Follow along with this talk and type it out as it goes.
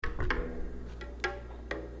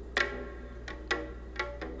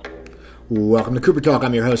Welcome to Cooper Talk.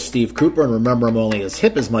 I'm your host, Steve Cooper, and remember, I'm only as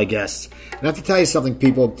hip as my guests. And I have to tell you something,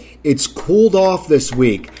 people. It's cooled off this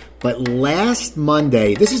week, but last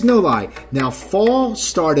Monday, this is no lie. Now, fall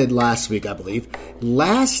started last week, I believe.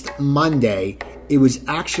 Last Monday, it was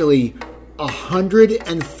actually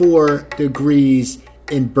 104 degrees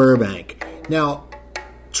in Burbank. Now,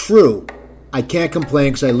 true, I can't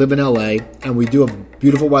complain because I live in LA, and we do have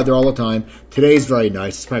beautiful weather all the time. Today's very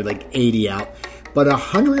nice. It's probably like 80 out. But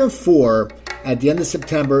 104 at the end of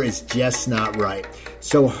September is just not right.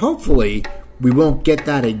 So hopefully we won't get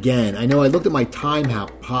that again. I know I looked at my time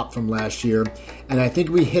hop from last year, and I think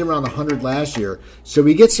we hit around 100 last year. So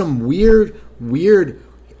we get some weird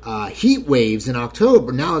heat waves in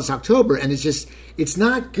October. Now it's October, and it's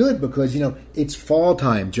not good because, it's fall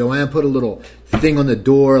time. Joanne put a little thing on the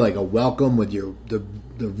door, like a welcome with the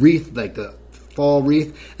wreath, like the fall wreath,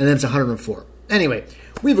 and then it's 104. Anyway,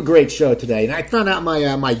 we have a great show today, and I found out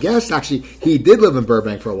my guest, actually, he did live in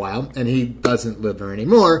Burbank for a while, and he doesn't live there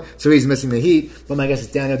anymore, so he's missing the heat. But my guest is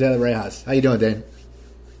Daniel De La Rejas. How you doing, Dan?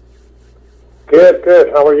 Good.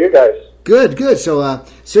 How are you guys? Good. So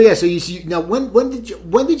you now when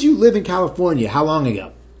did you live in California? How long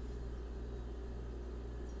ago?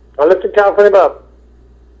 I lived in California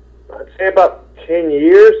I'd say about 10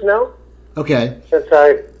 years now. Okay.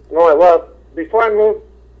 Before I moved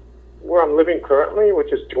where I'm living currently,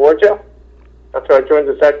 which is Georgia. After I joined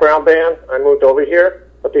the Zac Brown Band, I moved over here.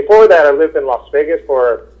 But before that, I lived in Las Vegas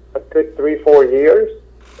for a good 3-4 years.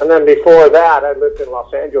 And then before that, I lived in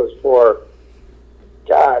Los Angeles for,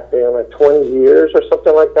 20 years or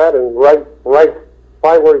something like that, and right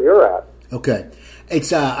by where you're at. Okay.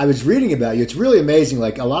 It's I was reading about you. It's really amazing.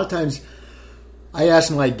 Like, a lot of times I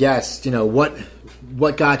ask my guests,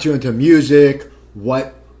 what got you into music?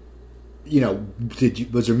 What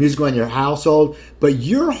was there music in your household? But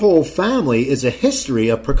your whole family is a history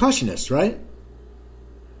of percussionists, right?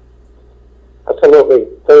 Absolutely.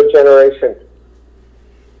 Third generation.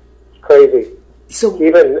 It's crazy. So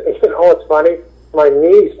it's funny. My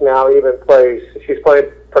niece now even plays. She's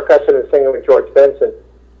playing percussion and singing with George Benson.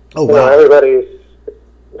 Oh wow!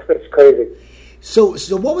 It's crazy. So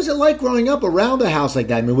what was it like growing up around a house like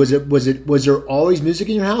that? I mean, was there always music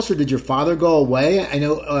in your house, or did your father go away? I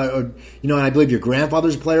know, and I believe your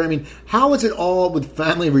grandfather's a player. I mean, how was it all with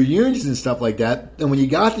family reunions and stuff like that? And when you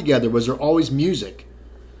got together, was there always music?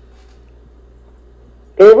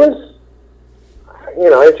 It was,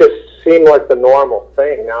 it just seemed like the normal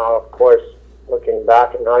thing. Now, of course, looking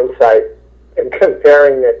back in hindsight and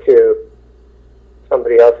comparing it to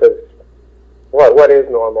somebody else's, what is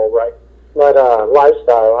normal, right? But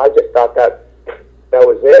lifestyle, I just thought that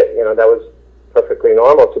was it. That was perfectly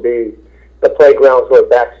normal to be. The playgrounds were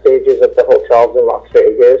backstages of the hotels in Las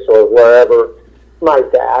Vegas or wherever my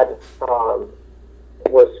dad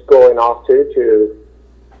was going off to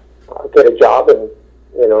get a job and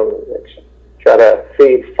try to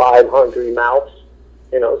feed 5 hungry mouths.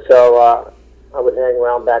 So I would hang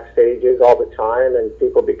around backstages all the time, and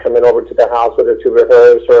people would be coming over to the house with her to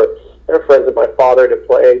rehearse, or they're friends of my father to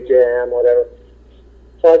play, jam, whatever.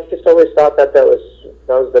 So I just always thought that was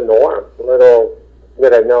the norm. Little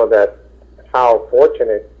did I know that how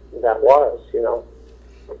fortunate that was,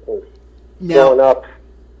 Growing up,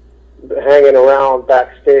 hanging around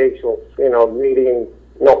backstage, meeting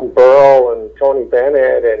Milton Berle and Tony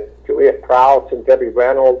Bennett and Julia Krauts and Debbie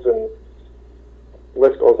Reynolds, and the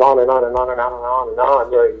list goes on and on and on and on and on and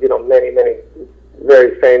on. Many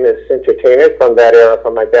very famous entertainers from that era,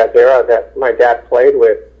 from my dad's era, that my dad played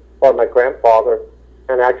with, or my grandfather,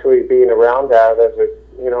 and actually being around that as a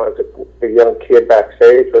young kid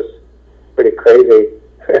backstage was pretty crazy.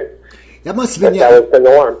 That must have been that was the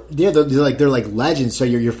norm. Yeah, they're like legends. So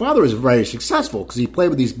your father was very successful because he played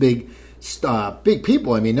with these big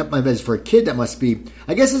people. I mean, for a kid, that must be.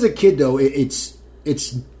 I guess as a kid though, it's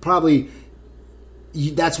probably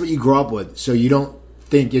that's what you grow up with. So you don't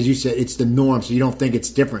think, as you said, it's the norm, so you don't think it's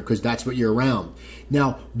different because that's what you're around.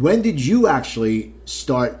 Now, when did you actually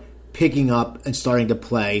start picking up and starting to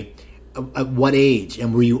play? At what age?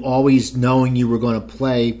 And were you always knowing you were going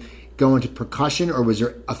to go into percussion, or was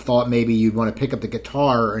there a thought maybe you'd want to pick up the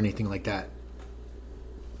guitar or anything like that?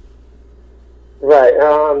 Right.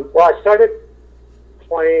 Well, I started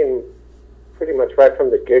playing pretty much right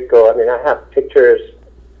from the get-go. I mean, I have pictures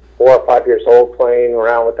 4 or 5 years old playing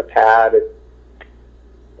around with the pad.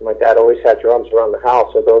 My dad always had drums around the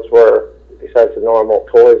house, so those were, besides the normal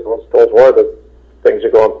toys, those were the things to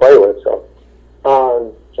go and play with. So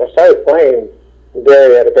I started playing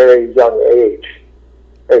at a very young age.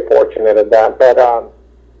 Very fortunate at that.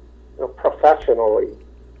 But professionally,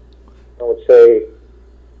 I would say,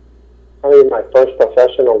 my first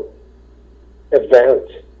professional event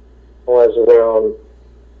was around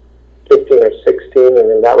 15 or 16, and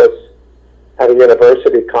then that was at a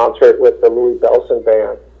university concert with the Louis Bellson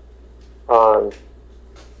Band. I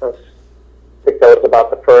think that was about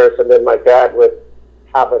the first, and then my dad would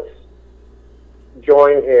have us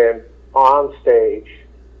join him on stage.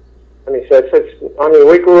 And he said,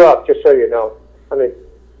 we grew up, just so you know,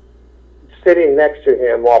 sitting next to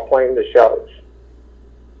him while playing the shows,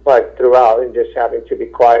 like throughout, and just having to be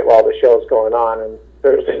quiet while the show's going on. And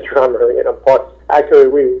there's a drummer, actually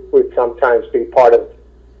we would sometimes be part of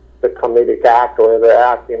the comedic act or the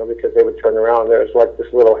act, because they would turn around. There's like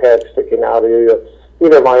this little head sticking out of you.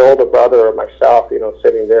 Either my older brother or myself,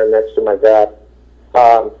 sitting there next to my dad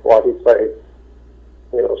while he played,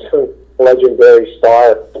 some legendary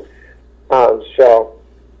star show.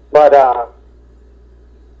 But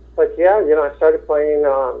yeah, I started playing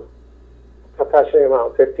professionally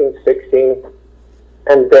around 15, 16,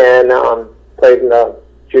 and then played in the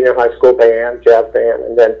junior high school band, jazz band,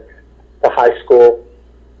 and then the high school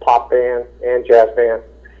pop band and jazz band,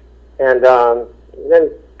 and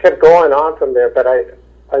then kept going on from there. But I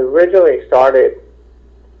originally started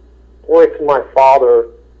with my father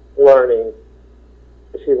learning,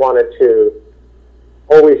 because he wanted to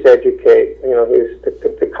always educate. He was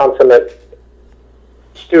the consummate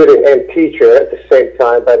student and teacher at the same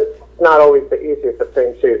time, but it's not always the easiest of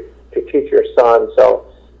things to teach your son. So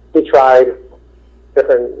he tried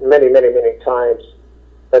many times,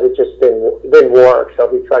 but it just didn't work. So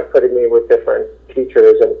he tried putting me with different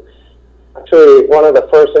teachers, and actually one of the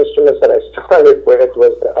first instruments that I started with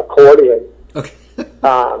was the accordion.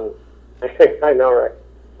 Okay. I know, right?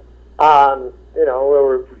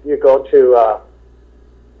 Where you go to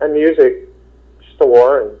a music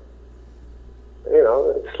store, and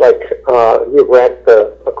it's like you rent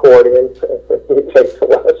the accordion, you take the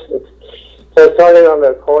lessons. So I started on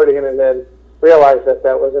the accordion, and then realized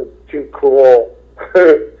that wasn't too cool.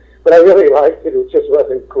 But I really liked it. It just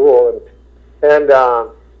wasn't cool, and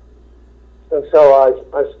so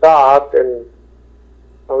I stopped, and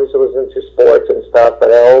I always was into sports and stuff.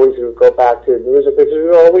 But I always would go back to music, because we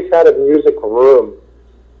always had a music room,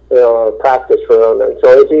 a practice room, and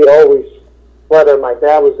so he always, whether my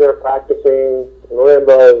dad was there practicing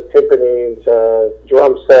marimbas, timpanis,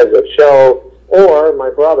 drum sets, a show, or my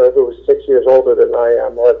brother, who was 6 years older than I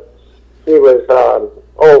am, he was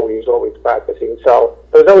always practicing. So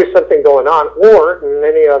there was always something going on, or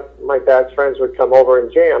many of my dad's friends would come over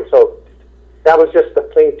and jam. So that was just the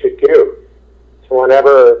thing to do. So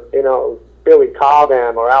whenever, Billy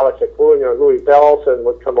Cobham or Alex Acuna or Louis Bellson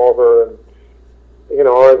would come over, and,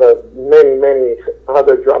 or the many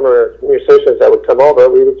other drummer musicians that would come over,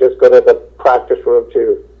 we would just go to the practice room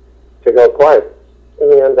to go play.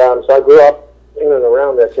 And so I grew up in and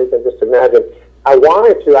around that, so you can just imagine. I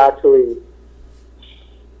wanted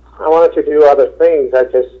to do other things. I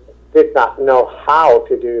just did not know how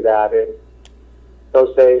to do that. In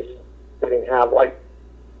those days, I didn't have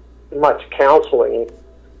much counseling,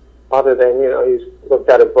 other than you looked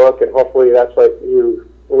at a book, and hopefully that's what you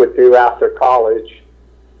would do after college.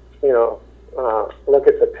 Look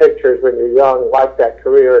at the pictures when you're young, like that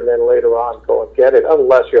career, and then later on go and get it,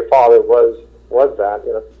 unless your father was that.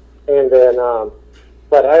 And then,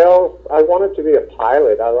 but I wanted to be a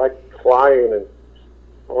pilot. I liked flying, and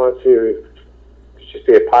I wanted to just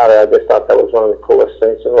be a pilot. I just thought that was one of the coolest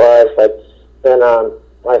things in life. But then I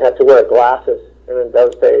had to wear glasses, and in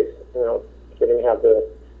those days, didn't have the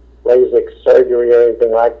LASIK surgery or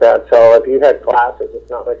anything like that. So if you had glasses, it's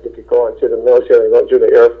not like you could go into the military and go to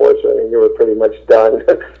the Air Force, and you were pretty much done.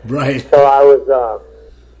 Right. So I was,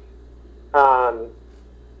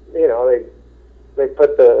 they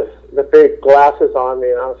put the big glasses on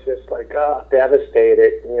me, and I was just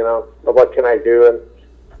devastated. But what can I do? And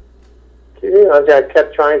I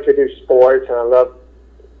kept trying to do sports, and I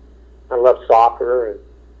love soccer, and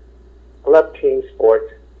I love team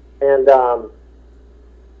sports. And then,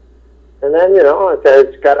 I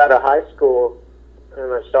got out of high school,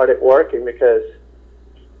 and I started working, because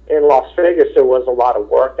in Las Vegas there was a lot of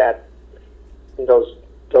work in those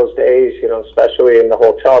days, especially in the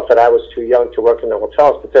hotels. But I was too young to work in the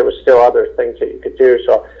hotels, but there were still other things that you could do.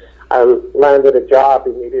 So I landed a job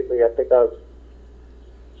immediately. I think I was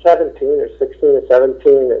 17 or 16 or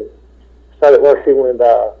 17, and started working with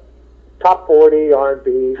top 40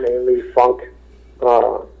 R&B, mainly funk,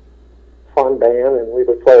 fun band, and we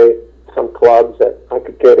would play some clubs that I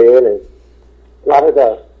could get in, and a lot of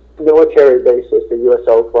the military bases, the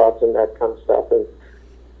USO clubs and that kind of stuff, and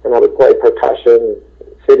I would play percussion,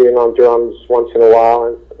 sitting on drums once in a while,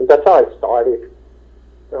 and that's how I started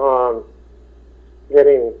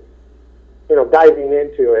getting, diving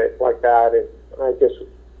into it like that, and I just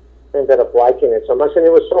ended up liking it so much, and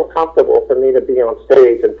it was so comfortable for me to be on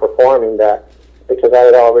stage and performing that, because I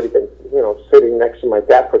had already been, sitting next to my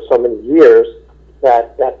dad for so many years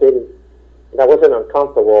that wasn't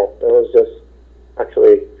uncomfortable. It was just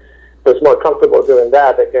actually, it was more comfortable doing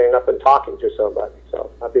that than getting up and talking to somebody.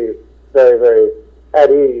 So I'd be very, very at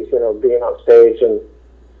ease, being on stage and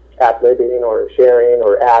ad-libbing or sharing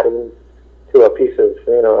or adding to a piece of,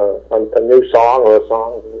 a new song or a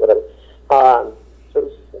song, whatever. So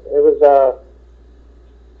it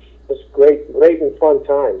was great and fun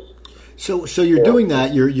times. So you're doing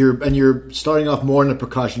that. You're starting off more in the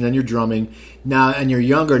percussion, then you're drumming now, and you're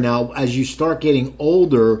younger now. As you start getting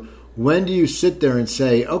older, when do you sit there and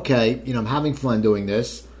say, okay, I'm having fun doing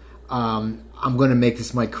this. I'm going to make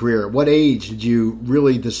this my career. At what age did you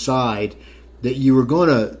really decide that you were going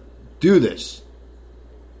to do this?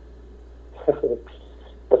 A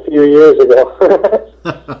few years ago.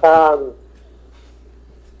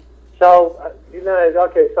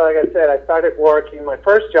 Okay, so like I said, I started working. My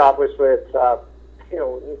first job was with,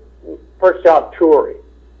 first job touring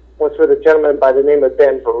was with a gentleman by the name of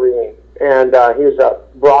Ben Vereen. And he was a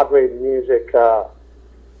Broadway music,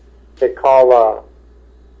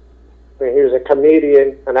 he was a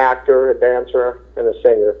comedian, an actor, a dancer, and a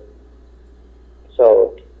singer.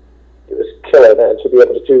 So it was killer, man, to be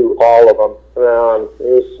able to do all of them.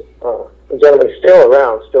 He was a gentleman who's still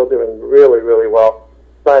around, still doing really, really well.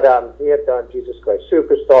 But he had done Jesus Christ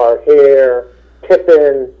Superstar, Hair,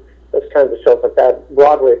 Pippin, those kinds of shows like that,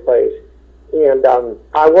 Broadway plays. And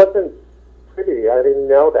I wasn't privy. I didn't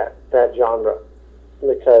know that genre,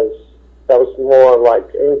 because that was more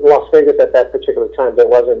like, in Las Vegas at that particular time, there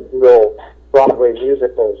wasn't real Broadway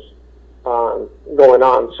musicals going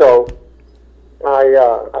on. So I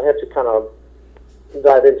had to kind of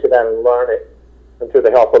dive into that and learn it. And through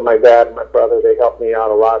the help of my dad and my brother, they helped me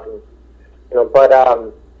out a lot. And, so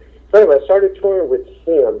anyway, I started touring with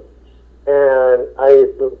him, and I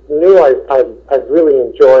knew I really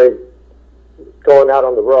enjoyed going out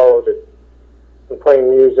on the road and playing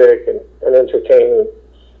music and entertaining.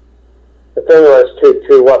 The thing was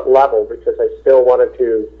to what level, because I still wanted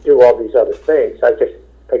to do all these other things. I just,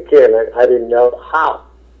 again, I didn't know how.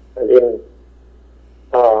 I didn't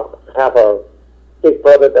have a big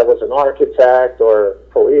brother that was an architect or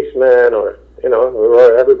policeman or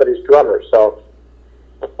everybody's drummer. So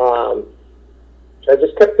I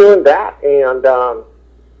just kept doing that, and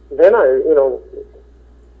then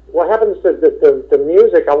what happens to the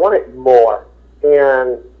music? I wanted more,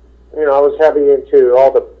 and I was heavy into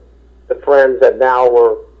all the friends that now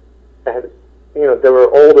they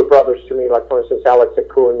were older brothers to me, like for instance Alex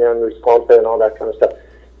Acuna and Luis Ponte and all that kind of stuff.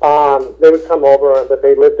 They would come over, but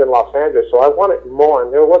they lived in Los Angeles, so I wanted more,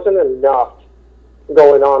 and there wasn't enough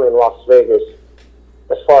going on in Las Vegas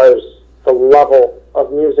as far as the level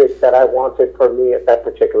of music that I wanted for me at that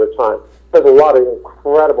particular time. There's a lot of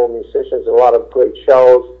incredible musicians, a lot of great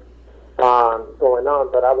shows going on,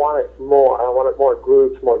 but I wanted more. I wanted more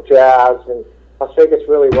groups, more jazz, and Las Vegas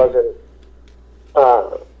really wasn't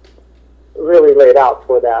really laid out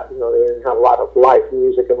for that. They didn't have a lot of live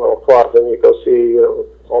music in little clubs, and you go see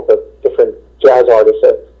all the different jazz artists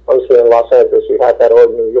that obviously in Los Angeles you had that, or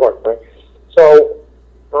in New York, right? So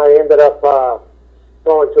I ended up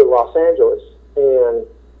going to Los Angeles, and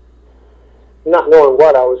not knowing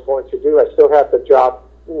what I was going to do. I still had the job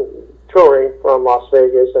touring from Las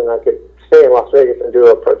Vegas, and I could stay in Las Vegas and do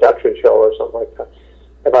a production show or something like that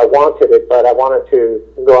if I wanted it, but I wanted to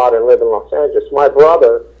go out and live in Los Angeles. My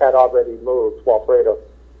brother had already moved, Walfredo,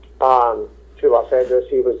 to Los Angeles.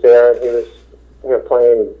 He was there, and he was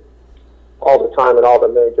playing all the time in all the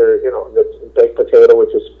major, the Baked Potato,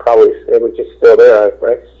 which is still there,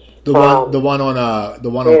 right? The one on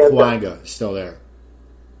Cahuenga is still there.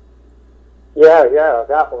 Yeah,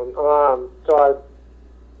 that one. So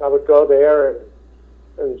I would go there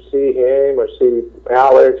and see him, or see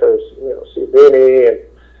Alex, or see Vinny and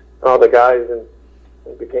all the guys, and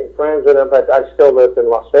became friends with them. But I still lived in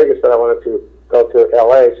Las Vegas, but I wanted to go to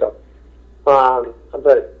LA. So, but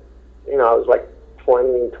I was like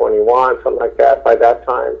 20, 21, something like that by that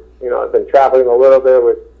time. I've been traveling a little bit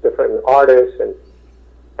with different artists, and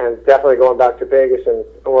definitely going back to Vegas and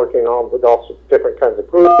working on with all different kinds of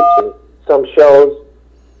groups and some shows.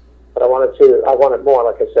 But I wanted more,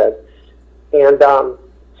 like I said. And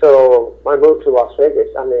so I moved to Los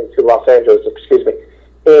Angeles, excuse me.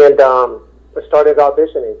 And I started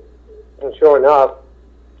auditioning. And sure enough,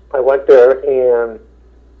 I went there, and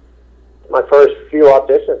my first few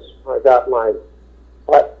auditions, I got my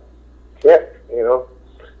butt kicked,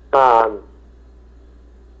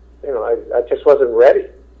 I just wasn't ready.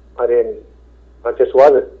 I just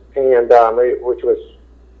wasn't. and which was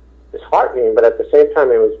disheartening, but at the same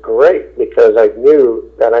time it was great because I knew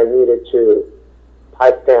that I needed to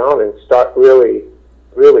pipe down and start really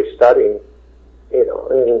studying,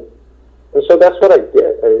 and so that's what I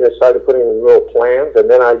did. I just started putting in real plans, and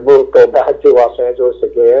then I go back to Los Angeles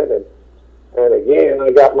again, and again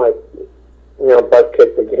I got my butt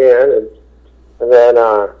kicked again, and then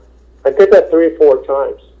I did that 3 or 4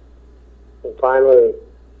 times, and finally,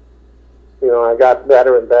 I got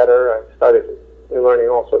better and better. I started learning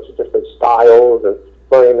all sorts of different styles and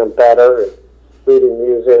learning them better, and reading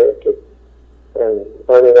music and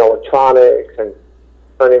learning electronics and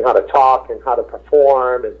learning how to talk and how to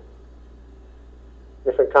perform and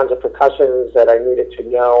different kinds of percussions that I needed to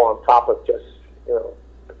know on top of just,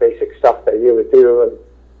 the basic stuff that you would do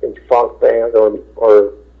in funk bands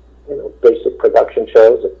or basic production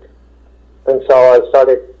shows. And so I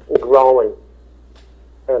started growing.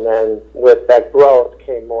 And then with that growth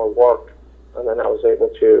came more work. And then I was able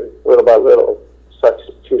to, little by little, start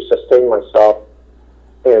to sustain myself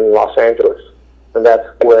in Los Angeles. And that's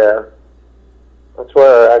where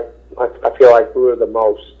I feel I grew the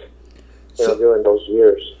most, during those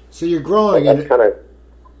years. So you're growing, and kind of.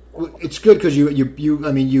 It's good because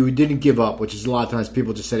you didn't give up, which is a lot of times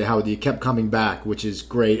people just say, "How you kept coming back," which is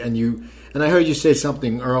great. And I heard you say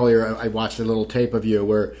something earlier. I watched a little tape of you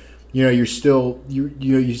where, you're still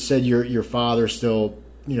you said your father still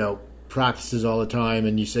practices all the time,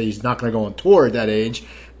 and you say he's not going to go on tour at that age,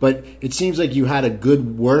 but it seems like you had a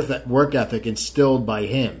good work ethic instilled by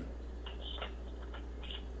him.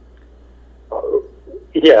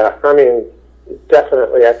 Yeah,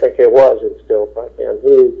 definitely, I think it was instilled by him.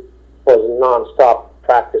 He was nonstop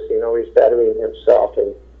practicing, always bettering himself,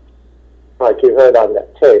 and like you heard on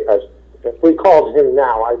that tape, if we called him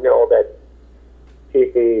now, I know that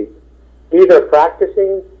he'd be either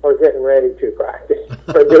practicing or getting ready to practice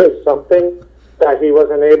or doing something that he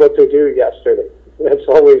wasn't able to do yesterday. That's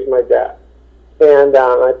always my dad. And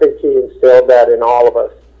I think he instilled that in all of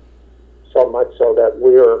us so much so that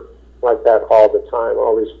we're like that all the time,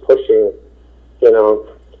 always pushing,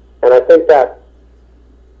 And I think that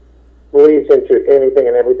leads into anything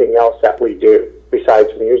and everything else that we do besides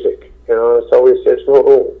music. It's always just,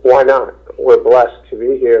 well, why not? We're blessed to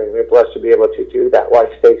be here, and we're blessed to be able to do that. Why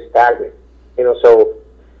stay stagnant? So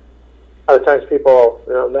a lot of times people,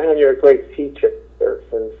 man, you're a great teacher,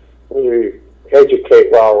 and you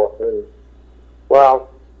educate well. And, well,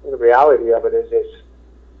 the reality of it is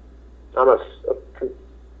I'm a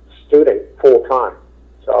student full time.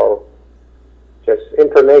 So just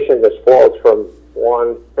information just flows from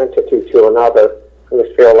one entity to another. I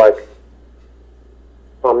just feel like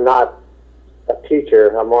I'm not a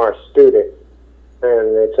teacher, I'm more a student.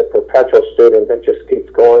 And it's a perpetual student that just keeps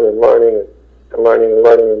going and learning and learning and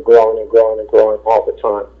learning and growing and growing and growing all the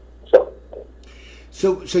time.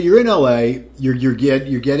 So you're in LA, you're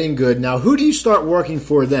getting good. Now, who do you start working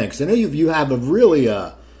for then? Because I know you have a really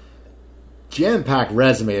jam-packed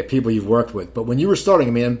resume of people you've worked with. But when you were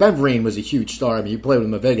starting, Ben Vereen was a huge star. You played with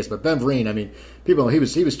him in Vegas, but Ben Vereen, people, he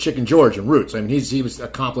was Chicken George and Roots. he was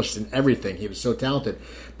accomplished in everything. He was so talented.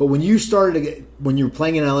 But when you when you were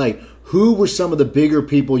playing in LA, who were some of the bigger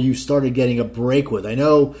people you started getting a break with? I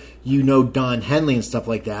know Don Henley and stuff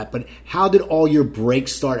like that, but how did all your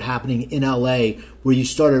breaks start happening in LA where you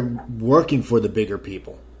started working for the bigger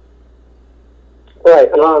people?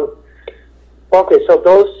 Right. Okay,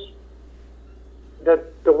 so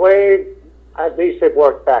the way at least it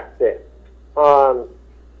worked back then. I'm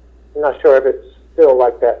not sure if it's still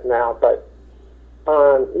like that now, but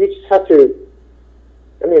you just had to.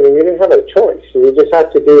 You didn't have a choice. You just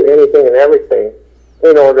had to do anything and everything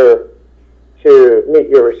in order to meet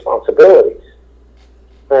your responsibilities,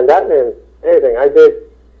 and that meant anything. I did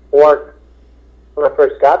work when I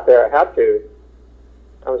first got there. I had to.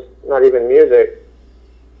 I was not even music.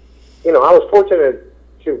 I was fortunate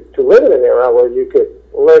to live in an era where you could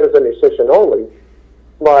live as a musician only,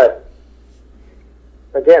 but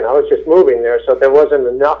again, I was just moving there, so there wasn't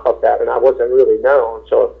enough of that, and I wasn't really known.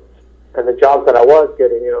 And the jobs that I was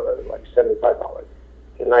getting, like $75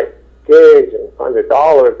 a night gigs and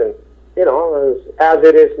 $100, and as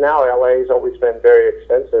it is now, LA's always been very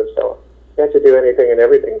expensive, so you had to do anything and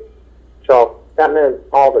everything. So that meant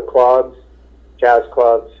all the clubs, jazz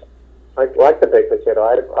clubs, like the Big Potato.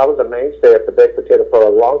 I was a mainstay at the Big Potato for a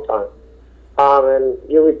long time. And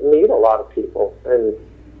you would meet a lot of people, and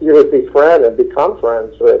you would befriend and become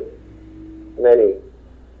friends with many,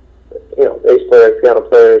 bass players, piano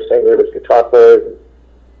players, singers, guitar players,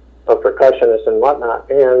 and percussionists and whatnot.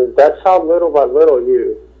 And that's how little by little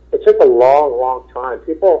it took a long, long time.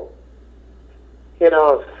 People,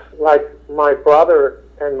 like my brother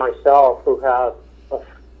and myself, who have a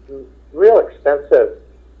real extensive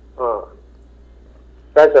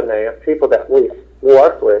resume of people that we've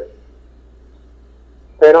worked with,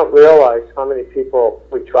 they don't realize how many people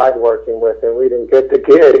we tried working with and we didn't get the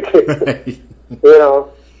gig. You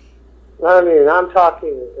know, I mean, I'm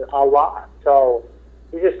talking a lot. So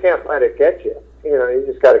you just can't let it get you. You know, you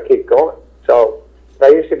just got to keep going. So I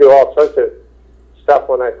used to do all sorts of stuff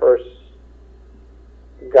when I first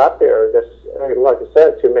got there. Just like I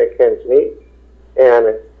said, to make ends meet, and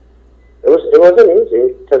it wasn't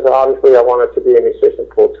easy because obviously I wanted to be a musician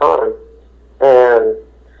full time, and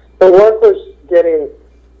the work was getting.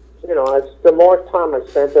 You know, as the more time I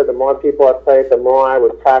spent there, the more people I played, the more I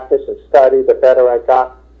would practice and study, the better I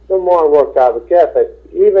got, the more work I would get. But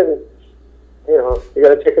even, you know, you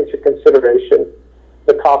got to take into consideration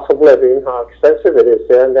the cost of living, how expensive it is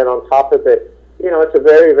there, and then on top of it, you know, it's a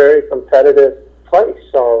very, very competitive place.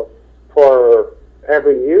 So for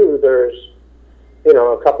every you, there's, you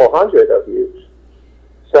know, a couple hundred of yous.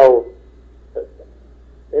 So,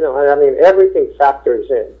 you know, I mean, everything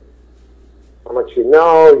factors in. How much you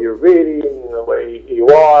know, your reading, the way you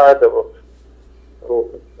are, you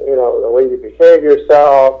know, the way you behave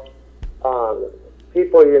yourself,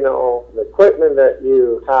 people you know, the equipment that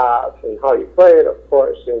you have, and how you play it, of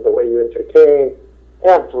course, and the way you entertain,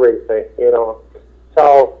 everything, you know.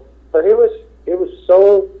 So, but it was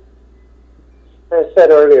so. As I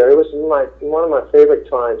said earlier, it was one of my favorite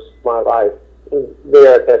times of my life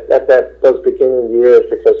there at those beginning years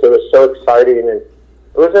because it was so exciting and.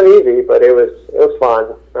 It wasn't easy, but it was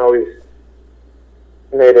fun. I always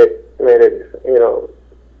made it you know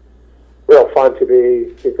real fun to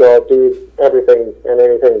go do everything and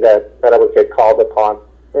anything that I would get called upon.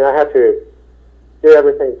 And I had to do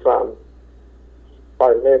everything from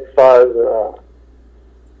bar mitzvahs,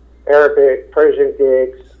 Arabic, Persian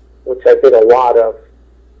gigs, which I did a lot of,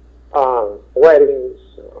 weddings,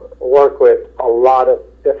 work with a lot of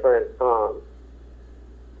different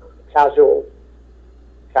casuals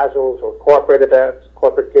or corporate events,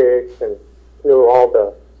 corporate gigs, and knew all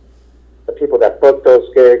the people that booked those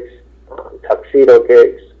gigs, tuxedo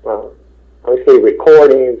gigs, obviously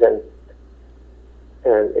recordings, and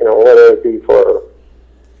you know, whether it be for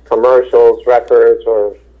commercials, records,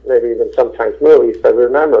 or maybe even sometimes movies. But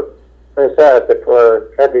remember, like I said, that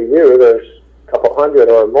for every year there's a couple hundred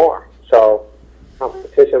or more. So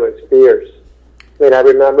competition was fierce. I mean, I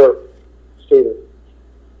remember, Stephen,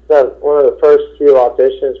 one of the first few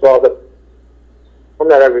auditions, well, the one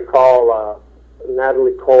that I recall,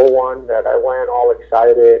 Natalie Cole one, that I went all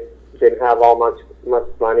excited, didn't have much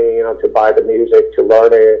money, you know, to buy the music, to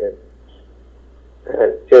learn it,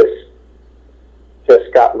 and just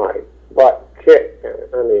got my butt kicked.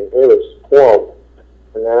 I mean, it was horrible.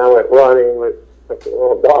 And then I went running with like a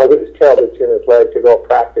little dog with his tail between his legs to go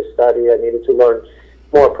practice study. I needed to learn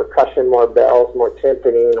more percussion, more bells, more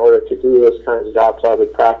timpani in order to do those kinds of jobs. So I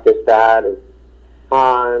would practice that, and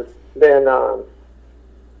then I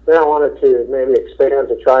wanted to maybe expand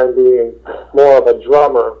to try and be more of a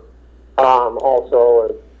drummer. Also,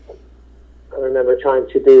 and I remember trying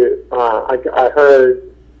to do. I heard.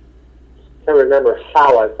 I can't remember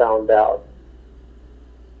how I found out.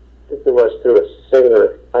 I think it was through a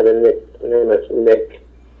singer. The name is Nick.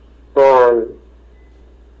 But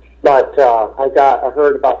I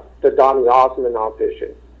heard about the Donny Osmond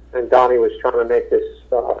audition, and Donny was trying to make this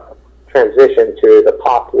transition to the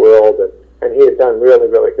pop world, and he had done really,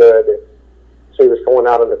 really good. And so he was going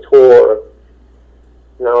out on a tour,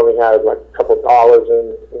 and I only had like a couple dollars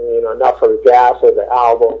and you know, enough for the gas of the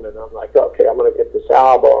album, and I'm like, okay, I'm going to get this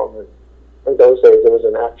album. And in those days, it was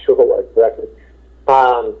an actual like record.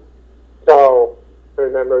 So I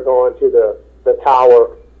remember going to the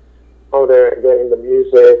tower over there and getting the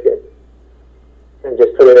music and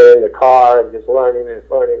just putting it in the car and just learning it.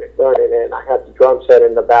 And I had the drum set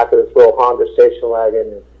in the back of this little Honda station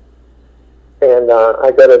wagon. And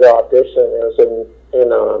I go to the audition. It was in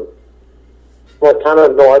kind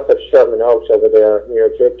of north of Sherman Oaks over there near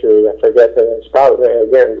Victory. I forget that. It's probably,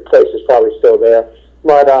 again, the place is probably still there.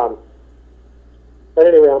 But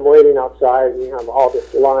anyway, I'm waiting outside, and you have all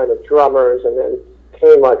this line of drummers, and then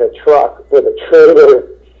came like a truck with a trailer,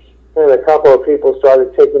 and a couple of people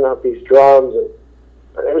started taking out these drums, and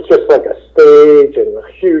it was just like a stage and a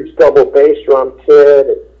huge double bass drum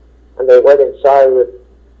kit, and they went inside with.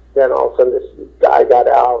 Then all of a sudden, this guy got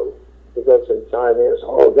out. He goes inside, and he goes,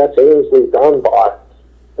 "Oh, that's Ainsley Dunbar."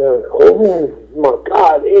 And oh my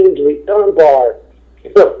God, Ainsley Dunbar!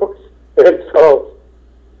 You know, and so.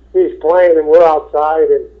 He's playing, and we're outside,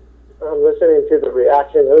 and I'm listening to the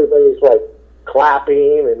reaction. Everybody's like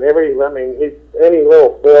clapping, and any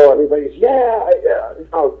little fill, everybody's, yeah,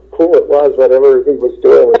 how cool it was, whatever he was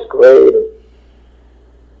doing was great.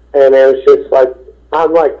 And it was just like,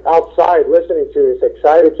 I'm like outside listening to this,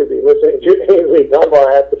 excited to be listening to Ainsley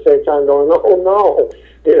Dunbar at the same time going, oh no,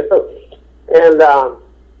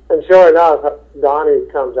 and sure enough, Donnie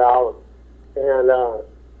comes out, and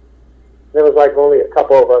there was like only a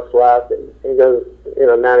couple of us left, and he goes,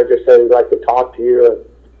 manager said he'd like to talk to you,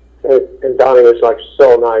 and Donnie was like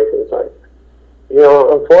so nice. He was like,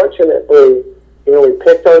 unfortunately, we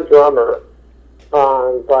picked our drummer,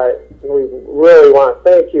 but we really want to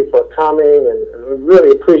thank you for coming, and we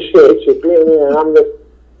really appreciate you being here. And I'm just,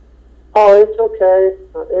 oh, it's okay,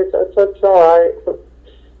 it's all right.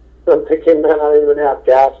 I'm thinking, man, I don't even have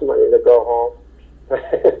gas money to go home.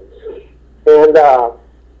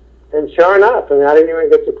 And sure enough, I didn't even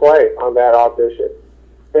get to play on that audition.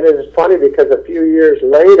 And it was funny because a few years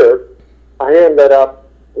later, I ended up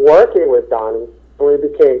working with Donnie, and we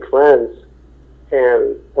became friends.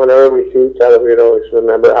 And whenever we see each other, we'd always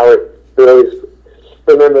remember that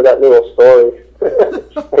little story.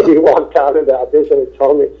 And he walked out of the audition and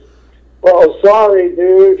told me, well, sorry,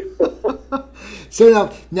 dude. So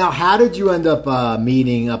now, how did you end up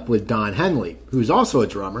meeting up with Don Henley, who's also a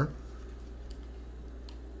drummer?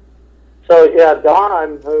 So yeah,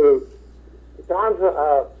 Don's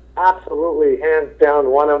absolutely hands down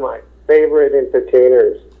one of my favorite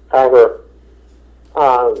entertainers ever.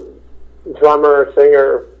 Drummer,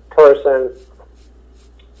 singer, person.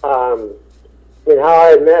 How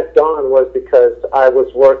I met Don was because I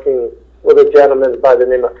was working with a gentleman by the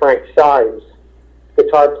name of Frank Sides,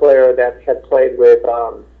 guitar player that had played with,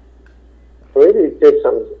 I believe he did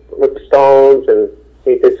some with Stones, and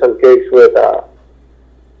he did some gigs with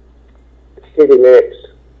Stevie Nicks.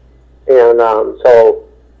 And so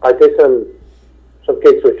I did some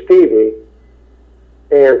gigs with Stevie,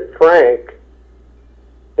 and Frank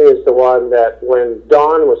is the one that when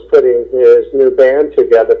Don was putting his new band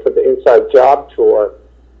together for the Inside Job tour,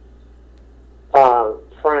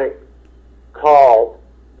 Frank called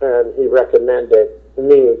and he recommended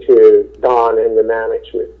me to Don and the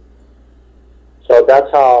management. So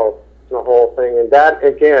that's how the whole thing, and that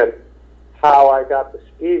again, how I got the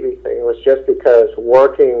Stevie thing was just because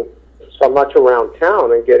working so much around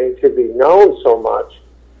town and getting to be known so much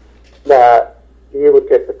that you would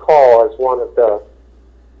get the call as one of the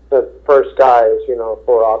first guys,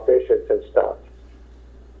 for auditions and stuff.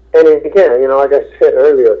 And again, like I said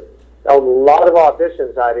earlier, a lot of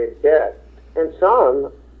auditions I didn't get, and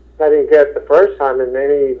some I didn't get the first time, and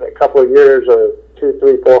maybe a couple of years or 2,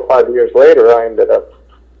 3, 4, 5 years later, I ended up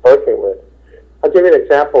working with. I'll give you an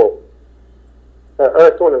example. The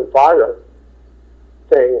Earth, Wind, and Fire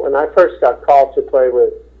thing, when I first got called to play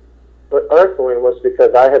with Earth, Wind was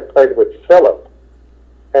because I had played with Philip.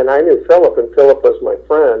 And I knew Philip, and Philip was my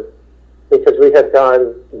friend, because we had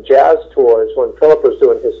done jazz tours when Philip was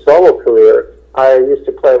doing his solo career. I used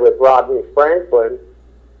to play with Rodney Franklin,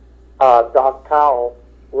 Doc Powell,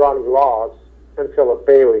 Ronnie Laws, and Philip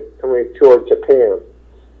Bailey, and we toured Japan.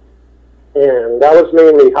 And that was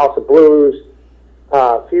mainly House of Blues,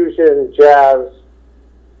 fusion, jazz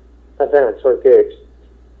events or gigs.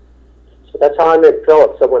 So that's how I met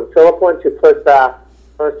Philip. So when Philip went to put back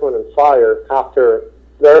Earth, Wind, and Fire after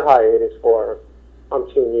their hiatus for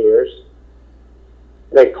umpteen years,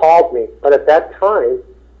 they called me. But at that time,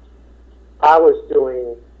 I was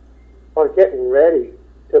getting ready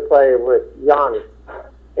to play with Yanni.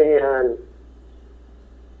 And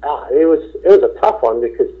it was a tough one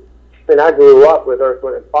because I grew up with Earth,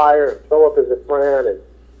 Wind, and Fire, and Philip is a friend.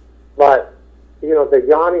 But the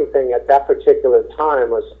Yanni thing at that particular time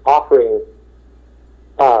was offering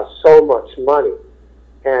so much money,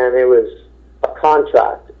 and it was a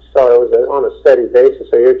contract, so it was on a steady basis.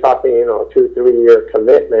 So you're talking, a 2-3 year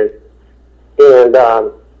commitment, and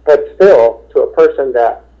but still, to a person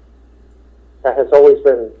that has always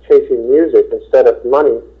been chasing music instead of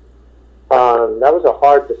money, that was a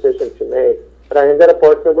hard decision to make. But I ended up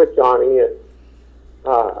working with Johnny, and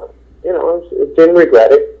didn't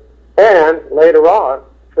regret it. And later on,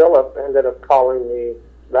 Philip ended up calling me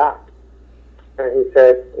back. And he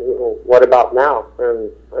said, what about now? And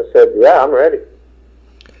I said, yeah, I'm ready.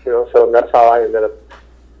 So that's how I ended up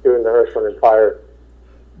doing the Earth, Wind, and Fire.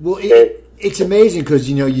 Well, it's amazing because,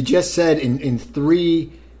 you just said in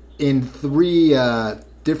three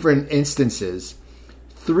different instances,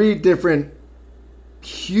 3 different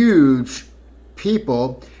huge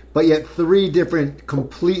people, but yet 3 different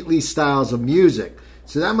completely styles of music.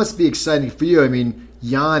 So that must be exciting for you. I mean,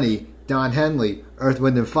 Yanni, Don Henley, Earth,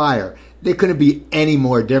 Wind, and Fire, they couldn't be any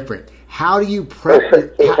more different. how do you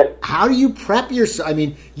prep? How do you prep yourself? I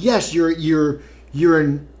mean, yes, you're a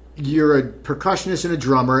percussionist and a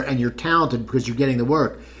drummer, and you're talented because you're getting the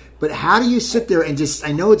work. But how do you sit there and just,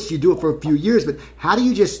 I know you do it for a few years, but how do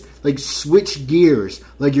you just like switch gears?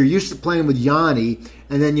 Like you're used to playing with Yanni,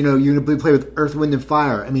 and then, you're going to play with Earth, Wind, and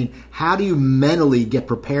Fire. I mean, how do you mentally get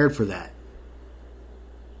prepared for that?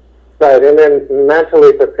 Right, and then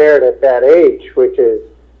mentally prepared at that age,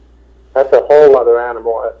 that's a whole other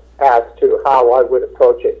animal as to how I would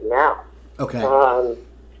approach it now. Okay. I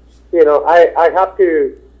have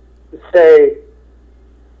to say,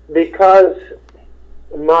 because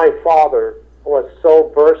my father was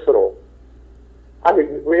so versatile, I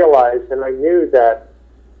realized and I knew that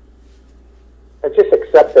I just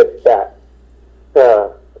accepted that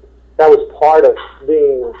that was part of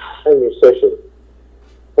being a musician,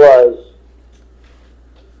 was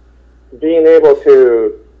being able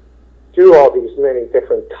to do all these many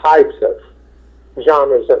different types of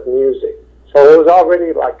genres of music. So it was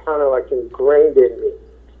already kind of ingrained in me.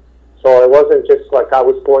 So it wasn't just like I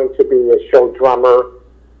was going to be a show drummer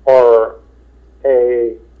or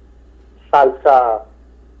a salsa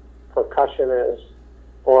percussionist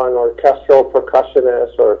or an orchestral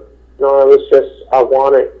percussionist, no, it was just I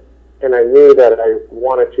wanted, and I knew that I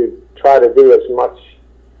wanted to try to do as much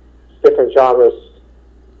different genres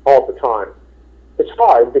all the time. It's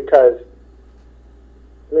hard because,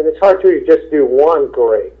 it's hard to just do one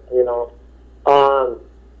great,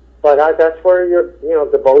 but that's where your,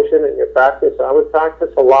 devotion and your practice. I would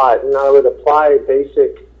practice a lot, and I would apply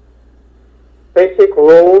basic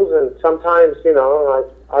rules, and sometimes,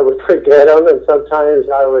 I would forget them, and sometimes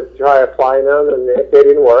I would try applying them, and if they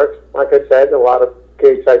didn't work, like I said, a lot of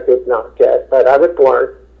gigs I did not get, but I would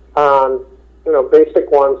learn,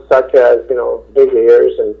 basic ones such as, big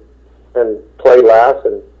ears and play less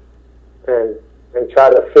and try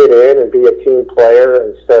to fit in and be a team player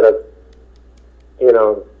instead of,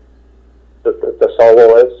 the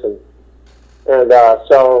soloist, and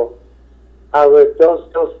so I would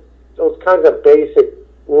those kinds of basic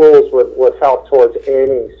rules would help towards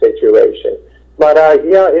any situation. But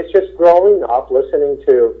it's just growing up, listening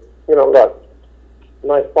to look,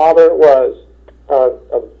 my father was a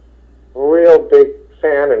real big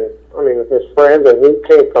fan, and his friends, and he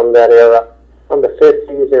came from that era, from the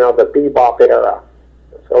 50s, the bebop era,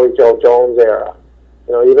 Philly Joe Jones era.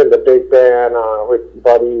 Even the big band with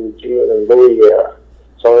Buddy, Eugene, and Louie era.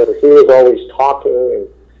 So he was always talking,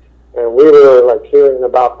 and we were hearing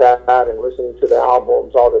about that and listening to the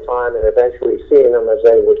albums all the time, and eventually seeing them as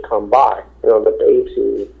they would come by. The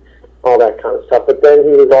Babesy, all that kind of stuff. But then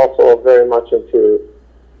he was also very much into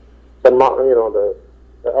the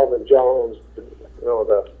Elvin Jones,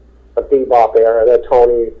 the bebop era, the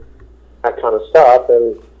Tony, that kind of stuff,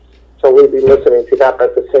 and so we'd be listening to that, but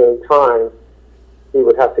at the same time, he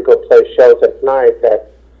would have to go play shows at night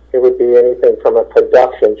that it would be anything from a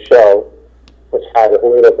production show, which had a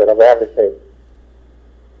little bit of everything,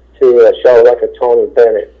 to a show like a Tony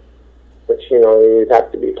Bennett, which, you'd have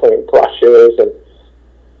to be playing brushes and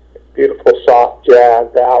beautiful soft jazz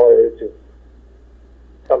ballads and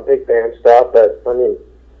some big band stuff, but,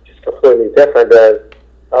 just completely different than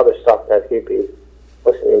other stuff that he'd be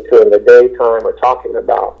listening to in the daytime or talking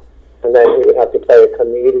about. And then he would have to play a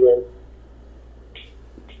comedian.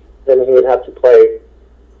 Then he would have to play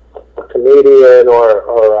a comedian or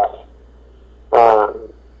a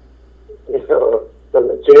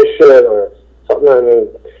magician or something.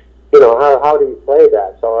 How do you play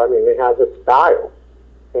that? So, it has a style.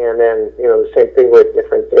 And then, the same thing with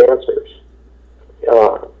different dancers.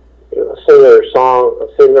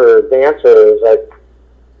 Singer, dancer is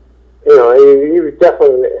you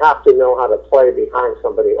definitely have to know how to play behind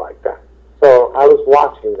somebody like that. So I was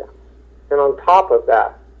watching them. And on top of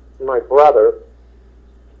that, my brother,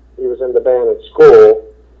 he was in the band at school,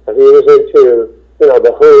 and he was into,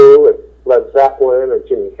 The Who and Led Zeppelin and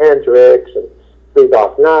Jimi Hendrix and Three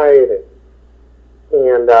Dog Night,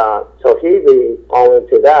 and so he'd be all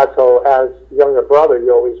into that. So as younger brother,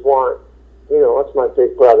 you always want, what's my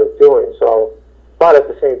big brother doing? So, but at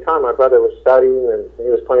the same time, my brother was studying, and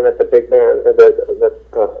he was playing at the big band, the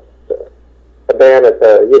band at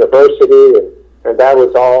the university, and that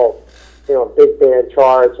was all, big band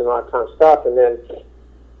charts and all that kind of stuff. And then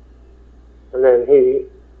he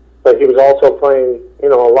was also playing, a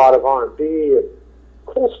lot of R&B and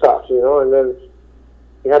cool stuff, and then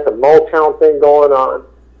you had the Motown thing going on,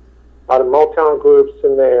 a lot of Motown groups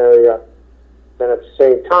in the area. And at the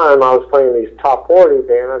same time, I was playing these top 40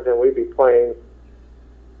 bands, and we'd be playing,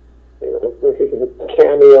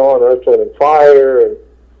 Cameo and Earth, Wind, and Fire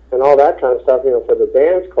and all that kind of stuff, for the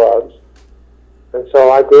dance clubs. And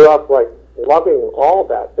so I grew up like loving all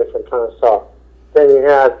that different kind of stuff. Then you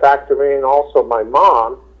had factor in also my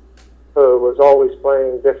mom, who was always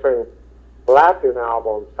playing different Latin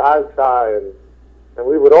albums, salsa, and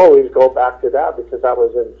we would always go back to that because that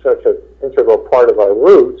was in such an integral part of our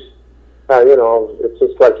roots. You know, it's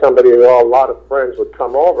just like a lot of friends would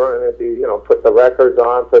come over and it'd be, you know, put the records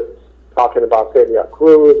on, talking about Celia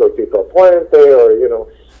Cruz or Tito Puente, or, you know,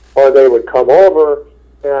 or they would come over,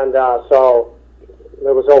 and so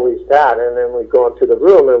there was always that. And then we'd go into the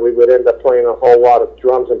room and we would end up playing a whole lot of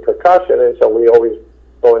drums and percussion, and so we always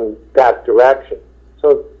go in that direction.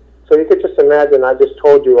 So you could just imagine, I just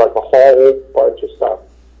told you like a whole bunch of stuff.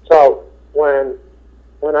 So when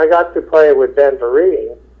I got to play with Ben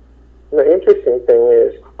Vereen, the interesting thing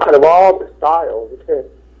is, out of all the styles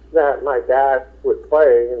that my dad would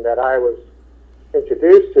play and that I was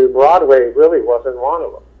introduced to, Broadway really wasn't one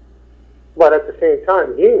of them. But at the same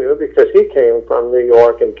time, he knew, because he came from New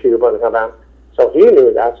York and Cuba and Havana, so he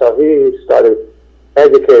knew that. So he started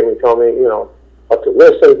educating me, telling me, you know, what to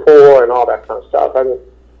listen for and all that kind of stuff. I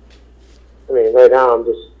mean, right now I'm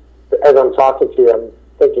just, as I'm talking to you, I'm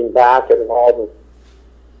thinking back at all the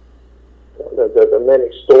many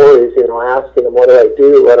stories, you know, asking them, what do I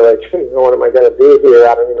do? What am I going to do here?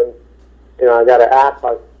 I don't even, you know, I got to act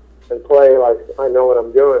like and play like I know what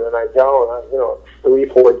I'm doing, and I don't. You know,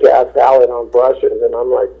 3/4 jazz ballad on brushes, and I'm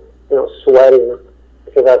like, you know, sweating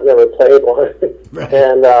because I've never played one. Right.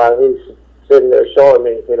 And he's sitting there showing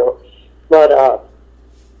me, you know. But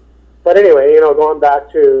anyway, you know, going back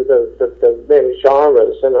to the many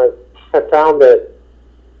genres, and I found that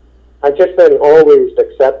I've just been always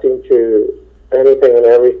accepting to anything and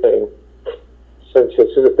everything since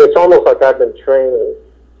it's almost like I've been training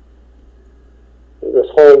this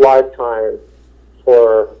whole lifetime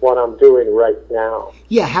for what I'm doing right now.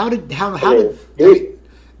 Yeah,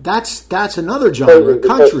 that's another genre,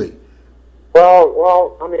 country.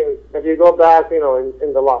 Well, I mean, if you go back, you know,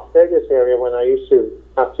 in the Las Vegas area, when I used to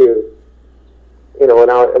have to, you know,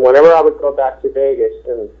 whenever I would go back to Vegas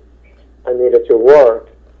and I needed to work,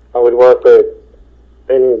 I would work with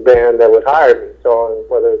any band that would hire me. So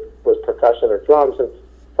whether it was percussion or drums, and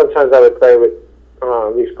sometimes I would play with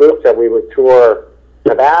these groups that we would tour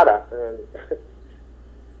Nevada, and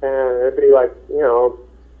it'd be like, you know,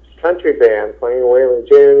 country band playing Waylon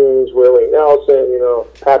Jennings, Willie Nelson, you know,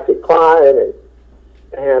 Patsy Cline,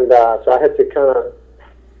 and so I had to kind of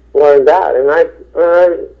learn that, and I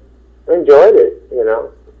enjoyed it. You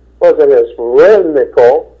know, wasn't as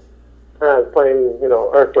rhythmical. I was playing, you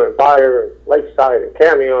know, Earth, Wind, Fire, and Lakeside, and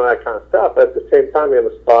Cameo, and that kind of stuff. But at the same time, it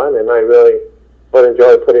was fun, and I really would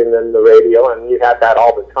enjoy putting in the radio, and you had that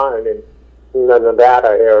all the time in the Nevada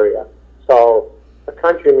area. So the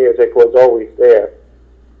country music was always there.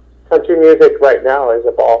 Country music right now has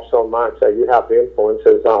evolved so much that you have the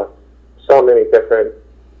influences on so many different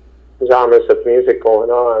genres of music going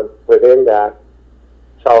on within that.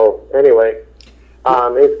 So anyway,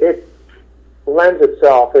 it lends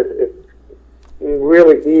itself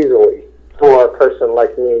really easily for a person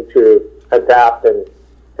like me to adapt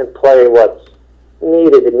and play what's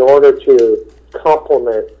needed in order to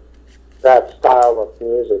complement that style of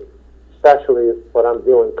music, especially what I'm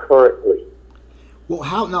doing currently. Well,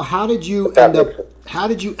 how did you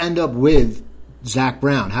end up with Zac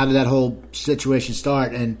Brown? How did that whole situation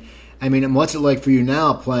start? And I mean, what's it like for you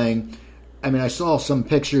now playing? I mean, I saw some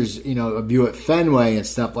pictures, you know, of you at Fenway and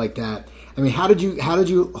stuff like that. I mean, how did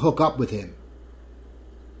you hook up with him?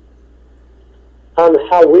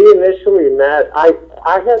 How we initially met, I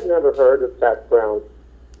had never heard of Zac Brown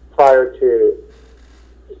prior to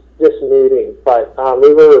this meeting, but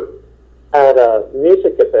we were at a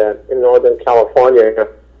music event in Northern California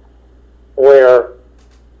where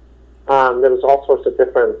there was all sorts of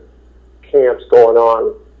different camps going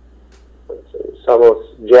on. Some was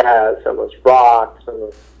jazz, some was rock, some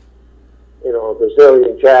was, you know,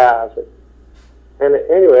 Brazilian jazz. And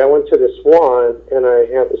anyway, I went to this one, and I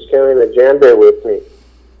was carrying a djembe with me.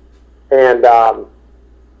 And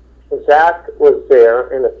Zac was there,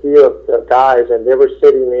 and a few of the guys, and they were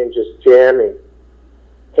sitting in just jamming.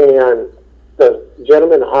 And the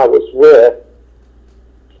gentleman I was with,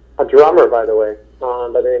 a drummer, by the way,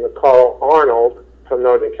 by the name of Carl Arnold from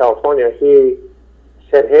Northern California, he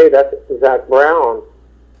said, "Hey, that's Zac Brown."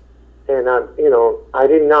 And, you know, I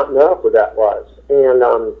did not know who that was. And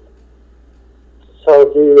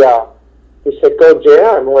so he said, "Go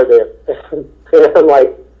jam with him." And I'm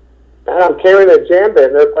like, "Man, I'm carrying a djembe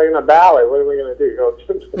and they're playing a ballad. What are we going to do?"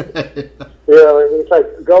 You know, and he's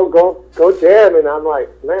like, go jam. And I'm like,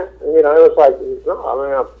 man, you know, it was like, no, I'm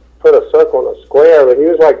going to put a circle in a square. But he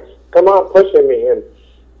was like, come on, pushing me.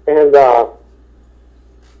 And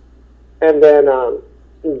And then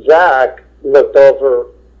Zach looked over,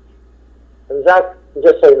 and Zach,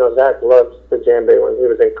 just so you know, Zach loves the djembe. When he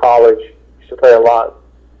was in college, he used to play a lot.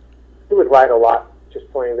 He would write a lot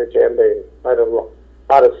just playing the djembe, write a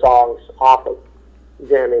lot of songs off of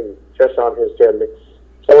jamming just on his djembe.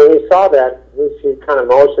 So when he saw that, he kind of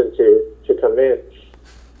motioned to come in.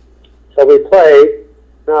 So we played.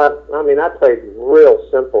 I played real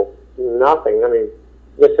simple, nothing. I mean,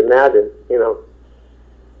 just imagine,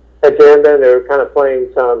 at djembe they were kind of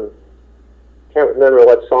playing some, can't remember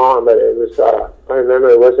what song, but it was, I remember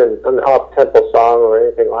it wasn't an up-tempo song or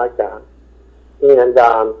anything like that. And,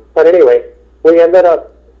 but anyway, we ended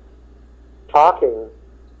up talking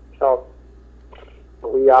till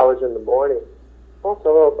wee hours in the morning.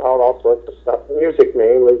 Also about all sorts of stuff, music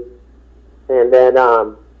mainly. And then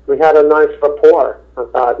we had a nice rapport. I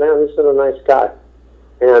thought, man, this is a nice guy.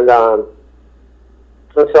 And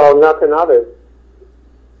so nothing other.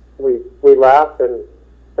 We laughed, and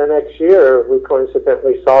the next year we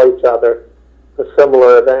coincidentally saw each other at a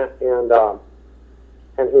similar event, and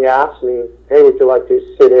he asked me, hey, would you like to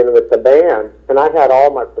sit in with the band? And I had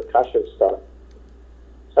all my percussion stuff.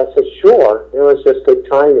 So I said, sure. It was just good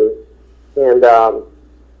timing. And so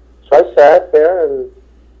I sat there, and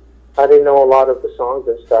I didn't know a lot of the songs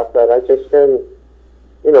and stuff, but I just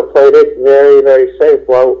played it very, very safe.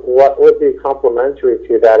 Well, what would be complementary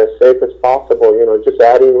to that, as safe as possible, just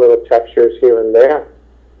adding little textures here and there.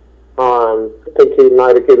 I think he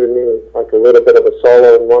might have given me like a little bit of a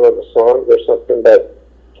solo in one of the songs or something, but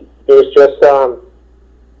it was just,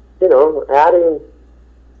 adding,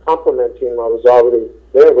 complementing what was already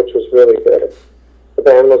there, which was really good. The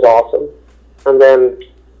band was awesome. And then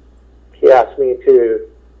he asked me to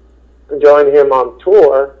join him on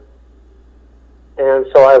tour. And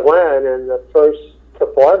so I went, and the first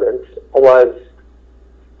performance was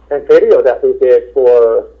a video that we did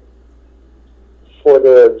for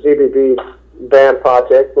the ZBB band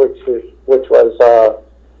project, which was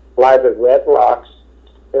live at Red Rocks.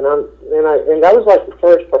 And that was like the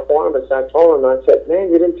first performance. I told him, I said,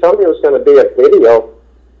 man, you didn't tell me it was going to be a video.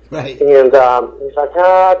 Right. And he's like,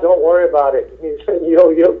 don't worry about it. He said,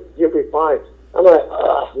 you'll be fine. I'm like,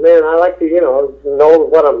 man, I like to, know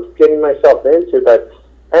what I'm getting myself into. But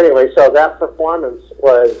anyway, so that performance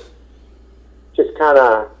was just kind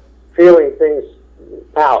of feeling things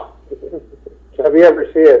out. Have you ever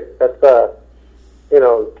seen it? That's,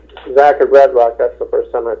 Zach at Red Rock, that's the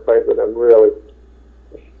first time I played with him, really.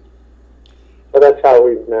 So that's how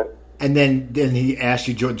we met. And then he asked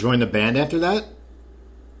you to join the band after that?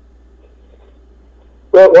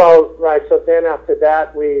 Well, right. So then after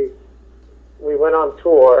that, we went on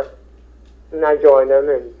tour, and I joined them,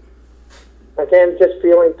 and again, just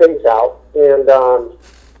feeling things out. And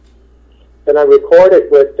then I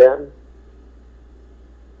recorded with them,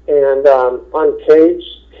 and Uncaged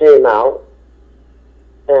came out,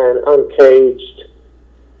 and Uncaged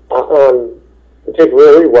did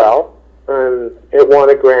really well, and it won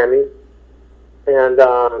a Grammy. And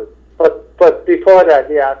but before that,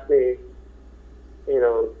 he asked me,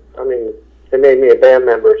 they made me a band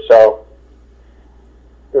member, so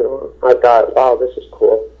I thought, wow, this is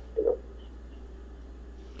cool.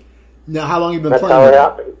 Now, how long have you been That's playing? how with it them?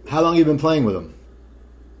 happened. How long have you been playing with them?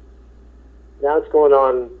 Now it's going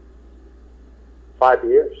on 5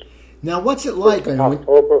 years. Now, what's it like?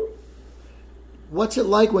 October. What's it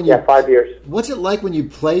like when you? Yeah, 5 years. What's it like when you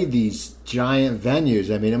play these giant venues?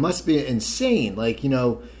 I mean, it must be insane. Like, do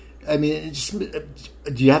you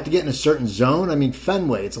have to get in a certain zone? I mean,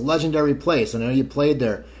 Fenway, it's a legendary place. I know you played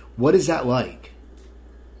there. What is that like?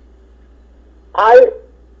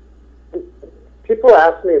 People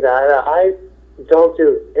ask me that. I don't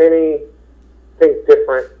do anything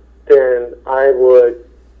different than I would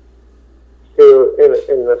do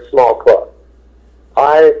in the small club.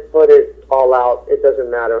 I put it all out. It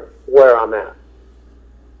doesn't matter where I'm at.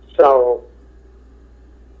 So,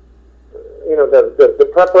 the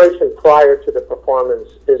preparation prior to the performance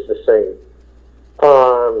is the same.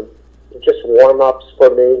 Just warm-ups for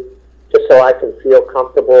me, just so I can feel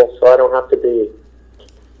comfortable, so I don't have to be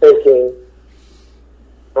thinking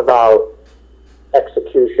about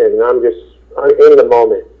execution. I'm in the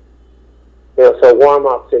moment. So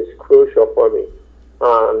warm-ups is crucial for me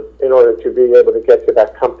in order to be able to get to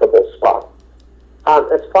that comfortable spot.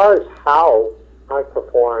 As far as how I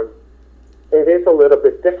perform, it is a little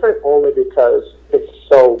bit different only because it's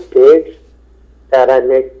so big that I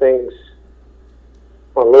make things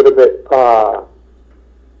a little bit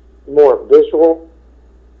more visual.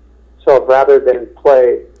 So rather than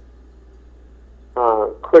play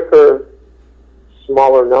quicker,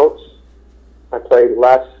 smaller notes, I play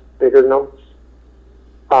less, bigger notes.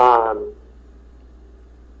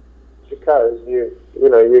 because you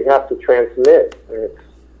have to transmit.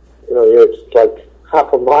 It's like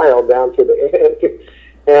half a mile down to the end,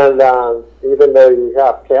 and even though you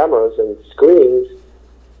have cameras and screens,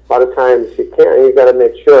 a lot of times you can't. You got to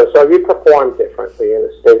make sure. So you perform differently in a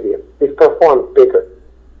stadium. You perform bigger.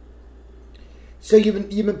 So you've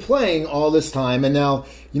been playing all this time, and now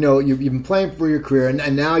you've been playing for your career,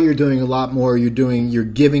 and now you're doing a lot more. You're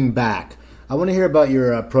giving back. I want to hear about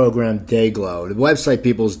your program, Dayglow. The website,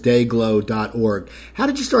 people, is dayglow.org. How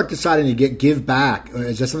did you start deciding to give back?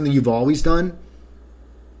 Is that something you've always done?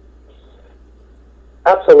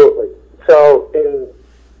 Absolutely. So in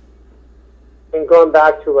going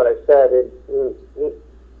back to what I said,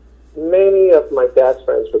 many of my best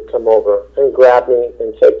friends would come over and grab me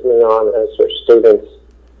and take me on as their students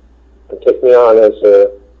and take me on as their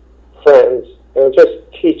friends and just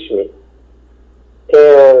teach me.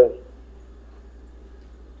 And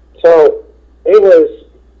so it was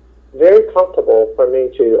very comfortable for me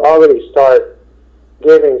to already start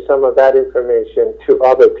giving some of that information to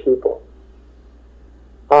other people.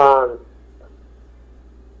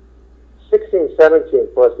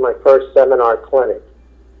 1617 was my first seminar clinic.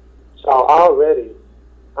 So I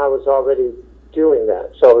was already doing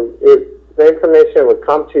that. So the information would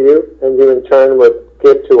come to you, and you in turn would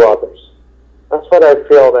give to others. That's what I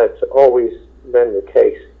feel that's always been the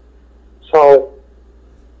case. So,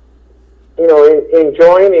 in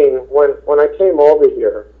joining, when I came over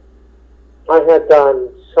here, I had done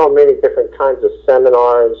so many different kinds of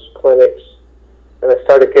seminars, clinics, and I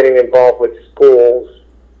started getting involved with schools,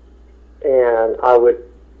 and I would,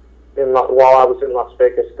 while I was in Las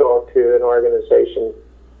Vegas, go to an organization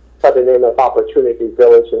by the name of Opportunity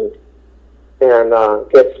Village and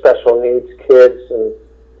get special needs kids and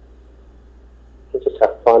just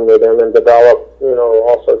have fun with them and develop,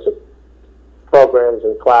 all sorts of programs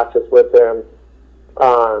and classes with them.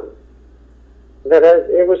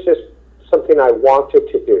 It was just something I wanted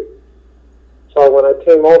to do. So when I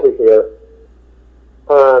came over here,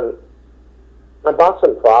 I bought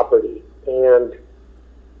some property, and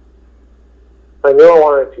I knew I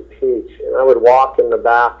wanted to teach, and I would walk in the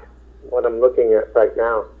back, what I'm looking at right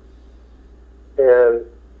now. And,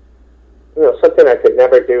 something I could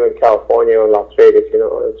never do in California or Las Vegas,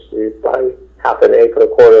 it's you buy half an acre, a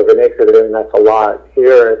quarter of an acre, and that's a lot.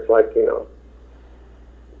 Here, it's like,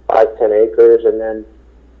 5-10 acres, and then,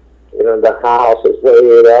 the house is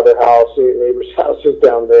way the other house, your neighbor's house is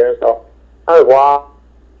down there. So I would walk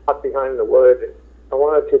behind the wood. I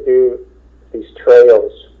wanted to do these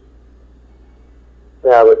trails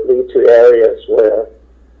that would lead to areas where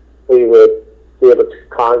we would be able to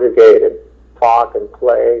congregate and talk and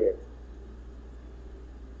play.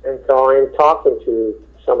 And so I'm talking to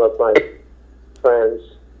some of my friends,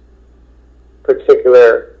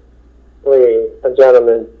 particularly a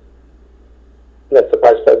gentleman that's the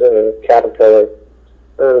vice president of Caterpillar,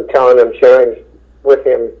 and telling him, sharing with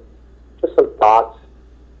him just some thoughts.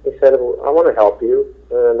 He said, I want to help you.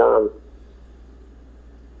 And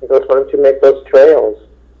he goes, why don't you make those trails?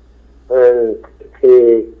 And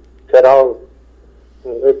he said,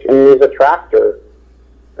 if you use a tractor.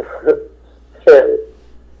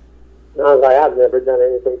 And I was like, I've never done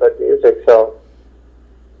anything but music. So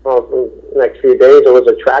the next few days, there was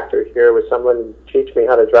a tractor here with someone teach me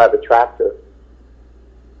how to drive a tractor.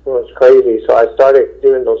 It was crazy. So I started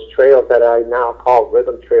doing those trails that I now call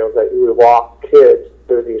rhythm trails, that you would walk kids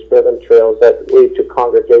through these rhythm trails that lead to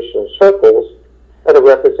congregational circles that are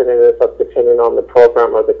representative of, depending on the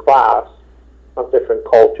program or the class, of different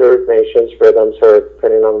cultures, nations, rhythms, or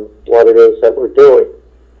depending on what it is that we're doing.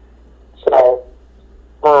 So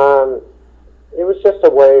it was just a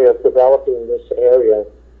way of developing this area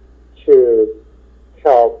to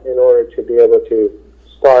help in order to be able to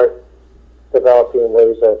start developing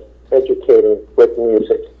ways of educating with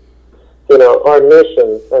music. Our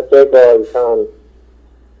mission at Dayglow is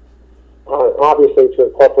obviously to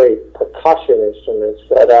incorporate percussion instruments,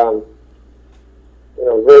 but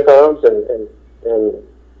rhythms and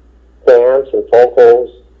dance and vocals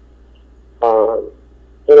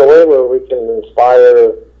in a way where we can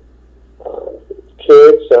inspire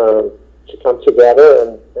kids to come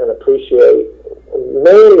together and appreciate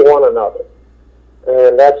mainly one another.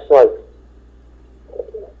 And that's like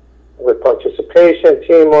with participation,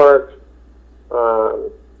 teamwork,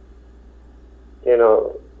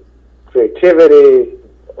 creativity,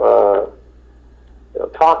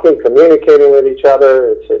 talking, communicating with each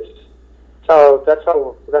other. So that's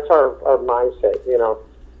our mindset.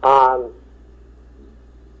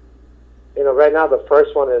 Right now the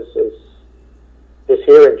first one is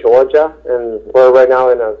here in Georgia, and we're right now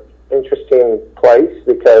in an interesting place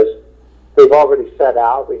because we've already set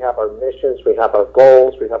out. We have our missions, we have our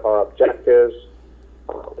goals, we have our objectives,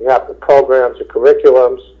 we have the programs, the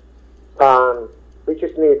curriculums. We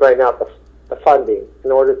just need right now the funding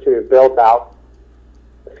in order to build out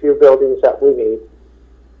a few buildings that we need,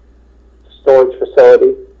 storage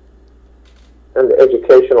facility, and the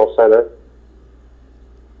educational center.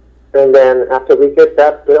 And then after we get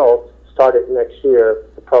that built, started next year,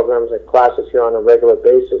 the programs and classes here on a regular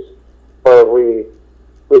basis, where we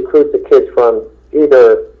recruit the kids from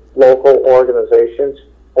either local organizations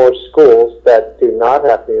or schools that do not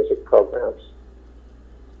have music programs,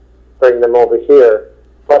 bring them over here.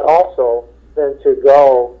 But also, then to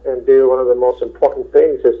go and do one of the most important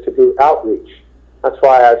things is to do outreach. That's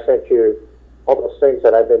why I sent you all those things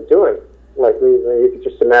that I've been doing. Like, you can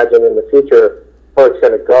just imagine in the future where it's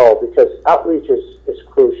going to go, because outreach is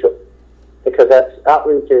crucial. Because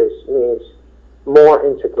outreach means more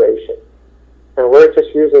integration. And we're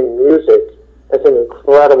just using music as an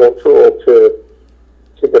incredible tool to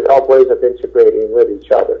develop ways of integrating with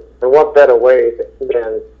each other. And what better way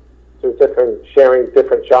than through sharing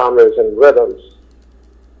different genres and rhythms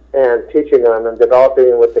and teaching them and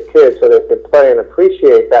developing with the kids so they can play and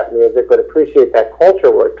appreciate that music, but appreciate that culture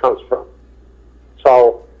where it comes from.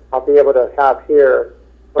 So I'll be able to have here,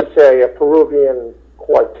 let's say, a Peruvian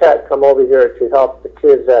quartet come over here to help the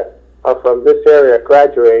kids that are from this area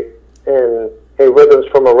graduate in a Rhythms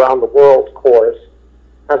from Around the World course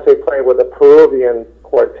as they play with a Peruvian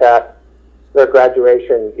quartet their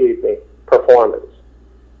graduation evening performance.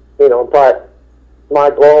 But my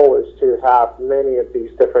goal is to have many of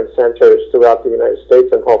these different centers throughout the United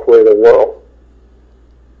States and hopefully the world.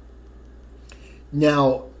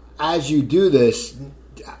 Now, as you do this,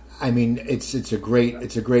 I mean, it's a great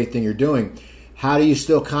thing you're doing. How do you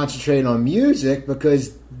still concentrate on music?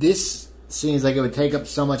 Because this seems like it would take up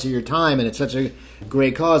so much of your time, and it's such a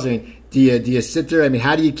great cause. I mean, do you sit there? I mean,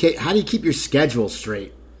 how do you keep your schedule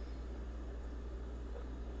straight?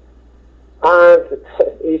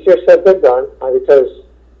 It's easier said than done because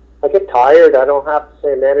I get tired. I don't have the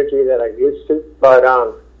same energy that I used to, but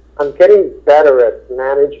I'm getting better at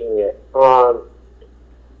managing it.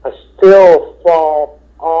 I still fall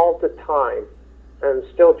all the time and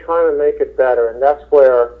still trying to make it better, and that's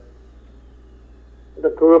where the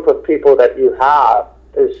group of people that you have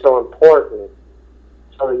is so important.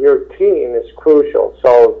 So your team is crucial.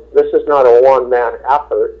 So this is not a one-man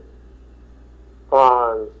effort.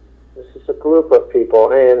 This is a group of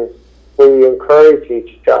people, and we encourage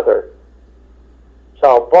each other.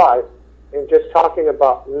 So, but in just talking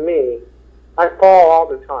about me, I fall all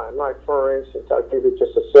the time. Like, for instance, I'll give you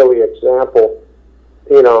just a silly example.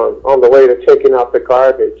 On the way to taking out the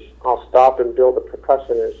garbage, I'll stop and build a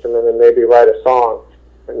percussion instrument and maybe write a song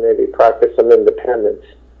and maybe practice some independence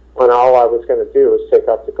when all I was going to do was take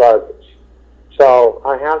out the garbage. So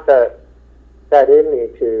I have that in me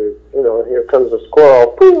to, here comes a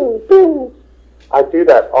squirrel, boom, boom. I do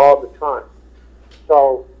that all the time.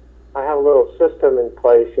 So I have a little system in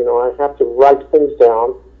place, I have to write things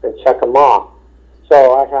down and check them off.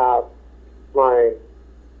 So I have my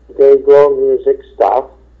day glow music stuff,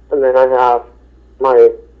 and then I have my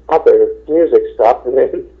other music stuff, and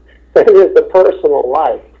then there's the personal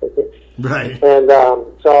life. Right. And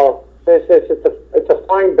so it's a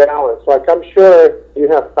fine balance. Like, I'm sure you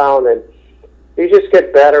have found that you just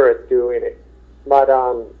get better at doing it, but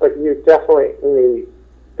you definitely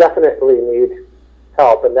need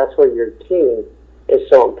help, and that's where your team is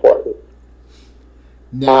so important.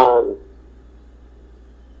 No.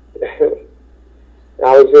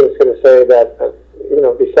 I was just going to say that,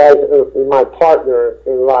 besides my partner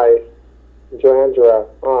in life, Joandra,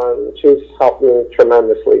 she's helped me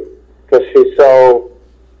tremendously because she's so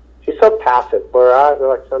passive. Where I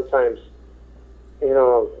like sometimes,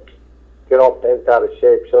 get all bent out of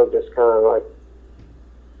shape, she'll just kind of like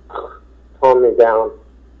calm me down.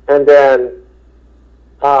 And then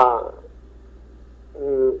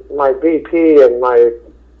my VP and my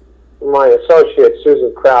associate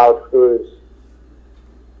Susan Crowd,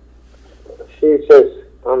 she's just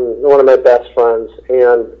one of my best friends,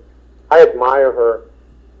 and I admire her,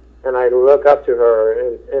 and I look up to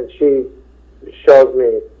her, and she shows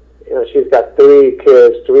me, she's got 3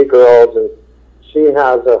 kids, 3 girls, and she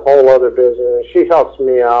has a whole other business. She helps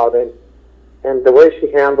me out, and the way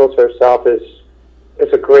she handles herself is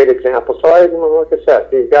a great example. So, like I said,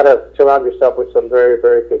 you've got to surround yourself with some very,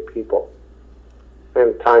 very good people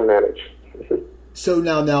and time manage. So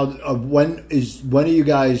now, when are you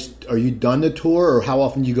guys? Are you done the tour, or how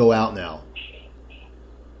often do you go out now?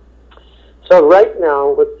 So right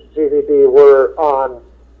now with GVB, we're on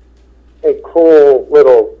a cool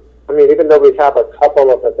little I mean, even though we have a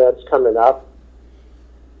couple of events coming up,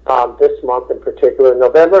 this month in particular,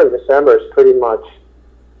 November and December is pretty much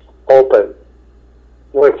open,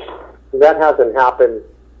 which that hasn't happened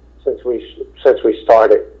since we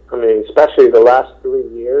started. I mean, especially the last 3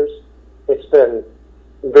 years, it's been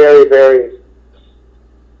very, very,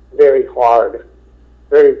 very hard,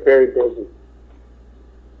 very, very busy.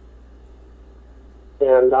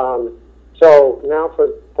 And so now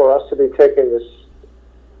for us to be taking this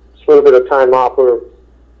little bit of time off, we're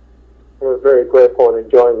very grateful and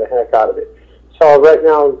enjoying the heck out of it. So right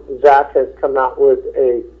now, Zach has come out with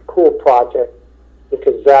a cool project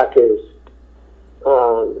because Zach is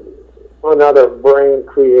another brain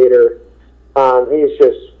creator. He's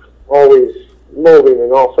just always moving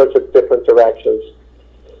in all sorts of different directions.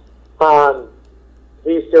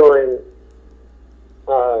 He's doing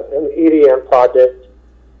an EDM project,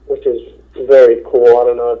 which is very cool. I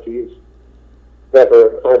don't know if you've have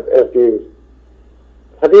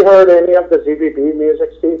you heard any of the ZBB music,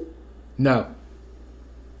 Steve? No.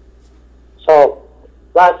 So,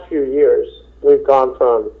 last few years, we've gone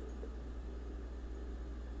from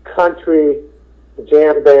country,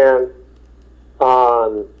 jam band,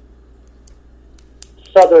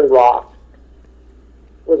 southern rock,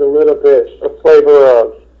 with a little bit of flavor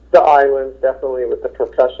of the islands, definitely with the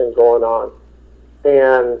percussion going on.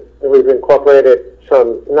 And we've incorporated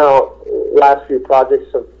some, now, last few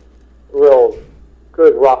projects of real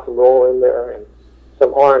good rock and roll in there, and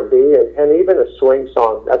some R&B, and even a swing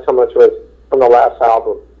song. That's how much was on the last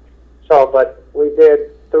album. So, but we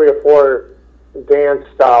did 3 or 4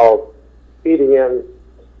 dance-style EDM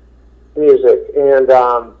music, and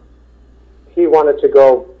he wanted to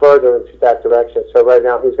go further into that direction. So right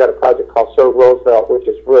now he's got a project called Sir Roosevelt, which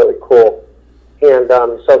is really cool. And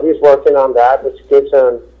so he's working on that, which gives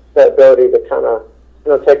him the ability to kind of,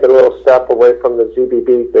 take a little step away from the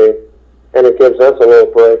ZBB thing, and it gives us a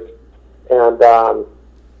little break. And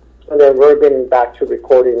then we're getting back to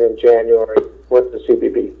recording in January with the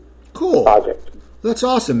ZBB project. That's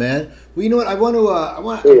awesome, man. Well, you know what?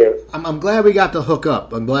 I'm glad we got to hook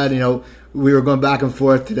up. I'm glad, we were going back and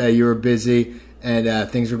forth today. You were busy, and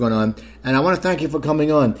things were going on. And I want to thank you for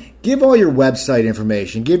coming on. Give all your website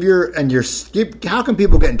information. How can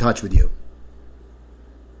people get in touch with you?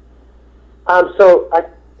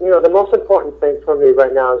 The most important thing for me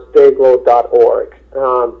right now is dayglow.org.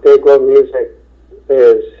 Dayglow Music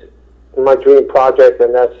is my dream project,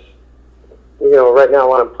 and that's, right now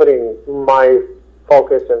what I'm putting my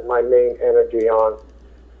focus and my main energy on.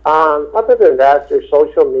 Other than that, through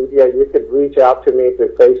social media, you could reach out to me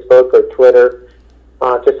through Facebook or Twitter,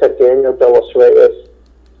 just at Daniel De Los Reyes.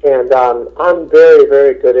 And I'm very,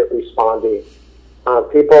 very good at responding.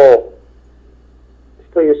 People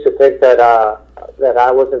used to think that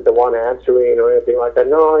I wasn't the one answering or anything like that.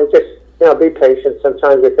 No, I just, be patient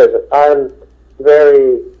sometimes, because I'm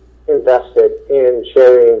very invested in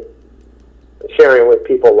sharing with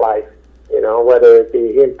people life, whether it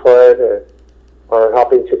be input or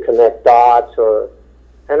helping to connect dots,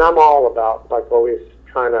 and I'm all about, always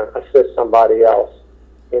trying to assist somebody else,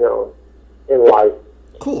 in life.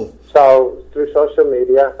 Cool. So through social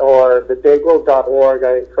media or the dayglow.org,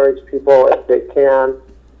 I encourage people, if they can,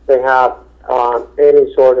 they have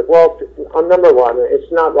any sort of, number one,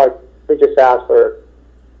 it's not like we just ask for,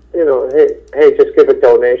 hey, just give a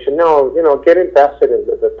donation. No, get invested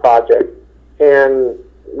into the project and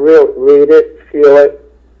read it, feel it,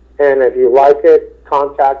 and if you like it,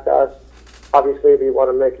 contact us. Obviously, if you want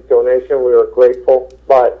to make a donation, we are grateful.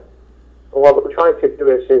 But what we're trying to do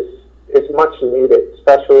is much needed,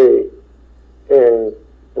 especially in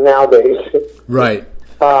nowadays. Right.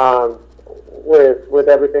 With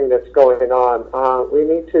everything that's going on, we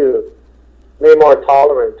need to be more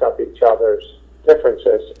tolerant of each other's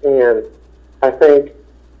differences. And I think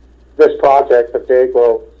this project of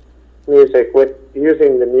Dayglow Music, with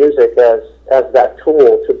using the music as that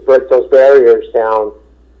tool to break those barriers down,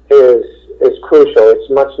 is crucial. It's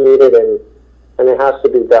much needed, and it has to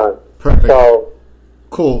be done. Perfect. So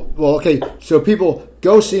cool. Well, okay. So people,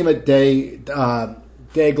 go see him at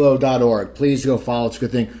dayglow.org. Please go follow. It's a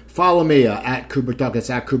good thing. Follow me at Cooper Talk. That's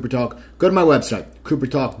at Cooper Talk. Go to my website,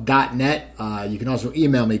 coopertalk.net. You can also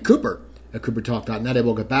email me, Cooper at coopertalk.net. I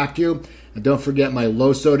will get back to you. And don't forget my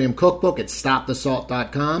low-sodium cookbook at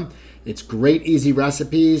stopthesalt.com. It's great, easy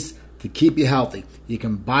recipes to keep you healthy. You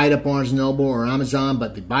can buy it at Barnes & Noble or Amazon,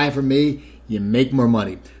 but if you buy it from me, you make more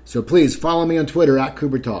money. So please follow me on Twitter at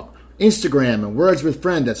Cooper Talk. Instagram and Words with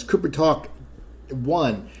Friend, that's Cooper Talk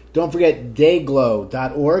 1. Don't forget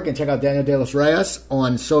dayglow.org and check out Daniel De Los Reyes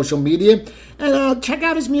on social media and check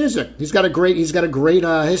out his music. He's got a great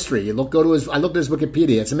history. I looked at his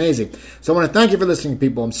Wikipedia. It's amazing. So I want to thank you for listening,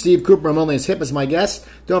 people. I'm Steve Cooper. I'm only as hip as my guest.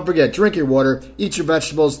 Don't forget, drink your water, eat your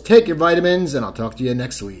vegetables, take your vitamins, and I'll talk to you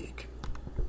next week.